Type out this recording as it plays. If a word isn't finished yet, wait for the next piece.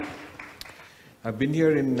I've been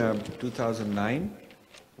here in 2009,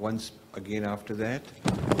 once again after that.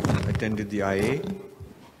 Attended the IA,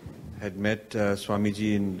 had met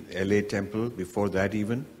Swamiji in LA Temple before that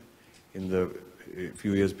even, in the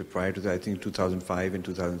few years prior to that, I think 2005 and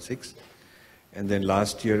 2006. And then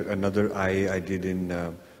last year, another IA I did in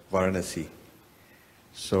Varanasi.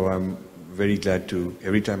 So I'm very glad to,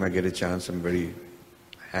 every time I get a chance, I'm very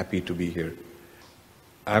happy to be here.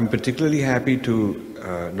 I'm particularly happy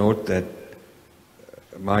to note that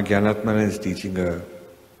Ma Gyanatmana is teaching a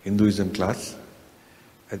Hinduism class.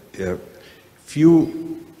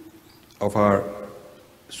 Few of our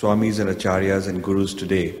Swamis and Acharyas and Gurus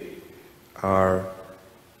today are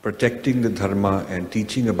protecting the Dharma and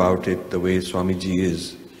teaching about it the way Swamiji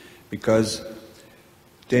is, because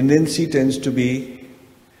tendency tends to be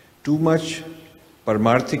too much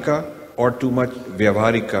Paramarthika or too much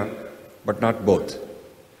Vyavaharika, but not both.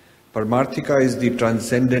 Paramarthika is the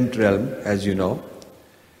transcendent realm, as you know,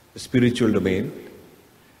 the spiritual domain,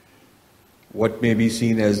 what may be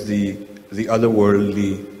seen as the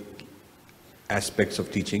otherworldly aspects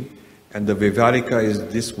of teaching, and the Vyavaharika is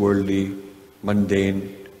this worldly,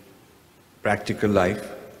 mundane, practical life.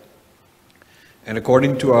 And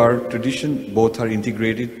according to our tradition, both are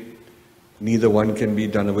integrated. Neither one can be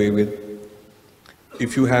done away with.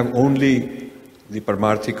 If you have only the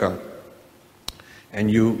Paramarthika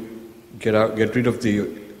and you get rid of the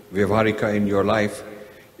Vyavaharika in your life,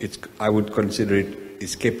 I would consider it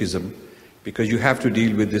escapism, because you have to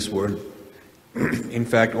deal with this world. In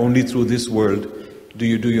fact, only through this world do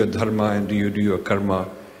you do your dharma and do you do your karma,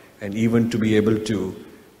 and even to be able to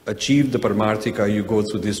achieve the Paramarthika, you go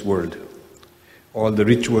through this world. All the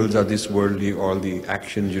rituals are this worldly, all the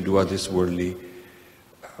actions you do are this worldly.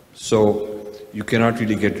 So you cannot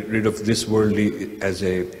really get rid of this worldly as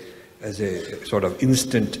a sort of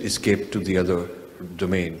instant escape to the other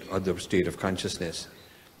domain, other state of consciousness.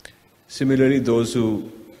 Similarly, those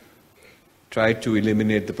who try to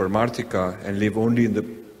eliminate the Paramarthika and live only in the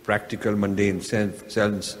practical, mundane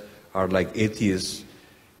sense are like atheists.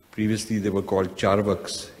 Previously they were called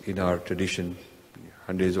Charvaks in our tradition,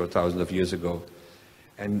 hundreds or thousands of years ago.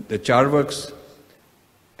 And the Charvaks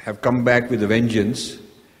have come back with a vengeance,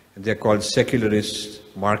 and they're called secularists,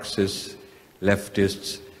 Marxists,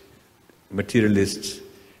 leftists, materialists.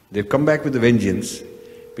 They've come back with a vengeance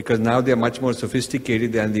because now they're much more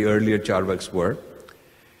sophisticated than the earlier Charvaks were,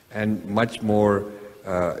 and much better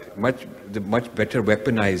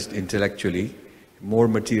weaponized intellectually, more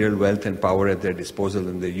material wealth and power at their disposal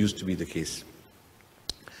than they used to be the case.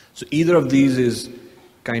 So either of these is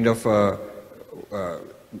kind of a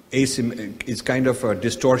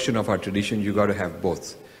distortion of our tradition. You got to have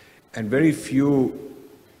both, and very few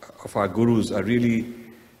of our gurus are really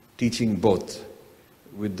teaching both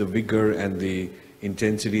with the vigor and the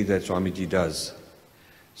intensity that Swamiji does.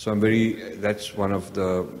 So that's one of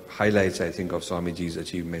the highlights, I think, of Swamiji's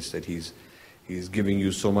achievements, that he's giving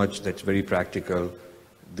you so much that's very practical,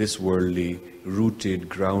 this worldly, rooted,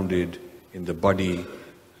 grounded in the body,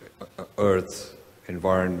 earth,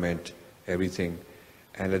 environment, everything.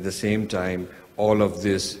 And at the same time, all of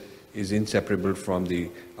this is inseparable from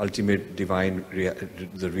the ultimate divine,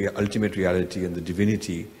 ultimate reality and the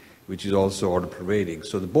divinity, which is also all-pervading.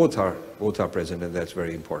 So both are present, and that's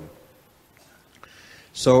very important.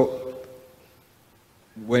 So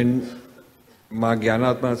when Ma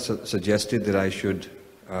Gyanatmana suggested that I should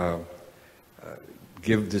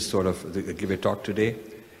give a talk today,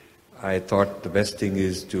 I thought the best thing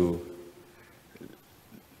is to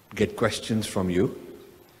get questions from you.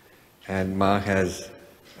 And Ma has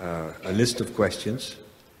a list of questions.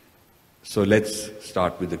 So let's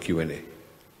start with the Q&A.